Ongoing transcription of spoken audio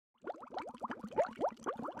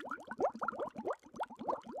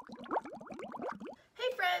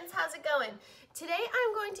friends, how's it going? Today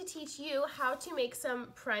I'm going to teach you how to make some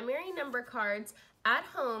primary number cards at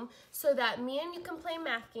home so that me and you can play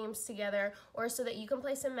math games together, or so that you can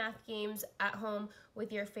play some math games at home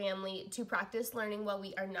with your family to practice learning while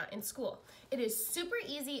we are not in school. It is super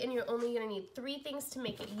easy and you're only going to need 3 things to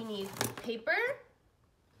make it. You need paper,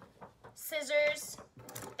 scissors,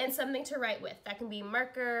 and something to write with. That can be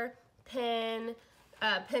marker, pen,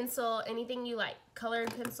 pencil, anything you like,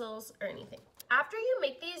 colored pencils or anything. After you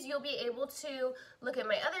make these, you'll be able to look at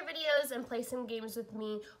my other videos and play some games with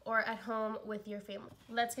me or at home with your family.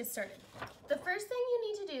 Let's get started. The first thing you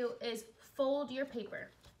need to do is fold your paper.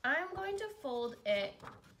 I'm going to fold it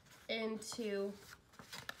into,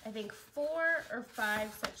 I think, 4 or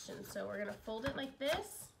 5 sections. So we're gonna fold it like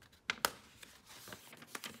this.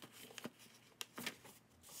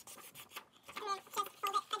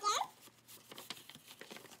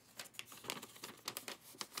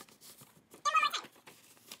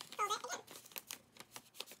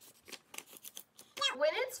 When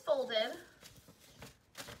it's folded,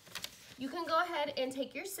 you can go ahead and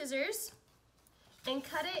take your scissors and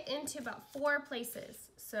cut it into about 4 places.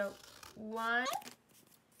 So 1,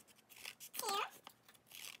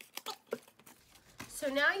 2. So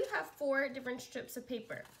now you have 4 different strips of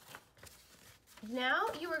paper. Now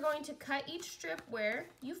you are going to cut each strip where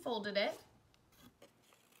you folded it.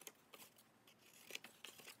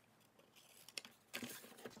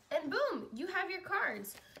 And boom, you have your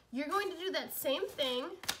cards. You're going to do that same thing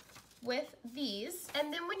with these,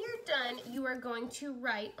 and then when you're done, you are going to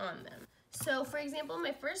write on them. So for example,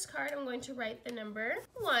 my first card, I'm going to write the number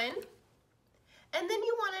 1, and then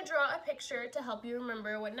you want to draw a picture to help you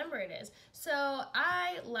remember what number it is. So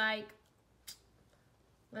I like,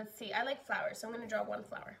 let's see, I like flowers, so I'm going to draw 1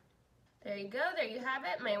 flower. There you go, there you have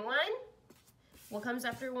it, my 1. What comes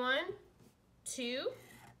after 1? 2.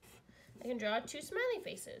 I can draw 2 smiley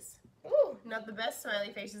faces. Ooh, not the best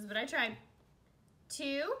smiley faces, but I tried.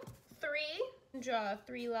 2, 3, draw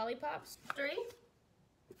 3 lollipops, 3.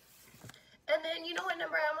 And then you know what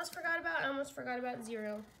number I almost forgot about? I almost forgot about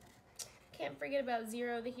 0. Can't forget about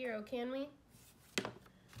 0 the hero, can we?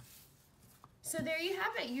 So there you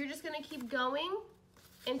have it. You're just gonna keep going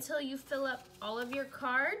until you fill up all of your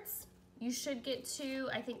cards. You should get to,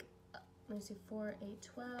 I think, let me see, 4, 8,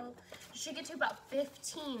 12. You should get to about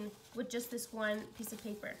 15 with just this one piece of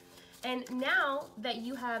paper. And now that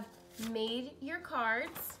you have made your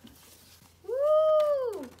cards,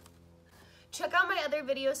 woo! Check out my other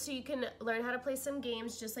videos so you can learn how to play some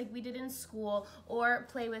games just like we did in school, or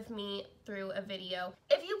play with me through a video.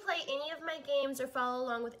 If you play any of my games or follow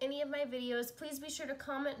along with any of my videos, please be sure to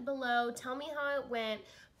comment below. Tell me how it went.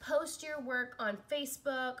 Post your work on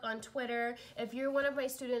Facebook, on Twitter. If you're one of my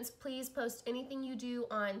students, please post anything you do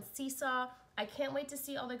on Seesaw. I can't wait to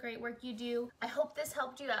see all the great work you do. I hope this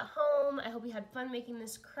helped you at home. I hope you had fun making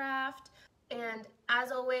this craft. And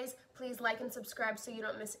as always, please like and subscribe so you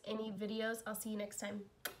don't miss any videos. I'll see you next time.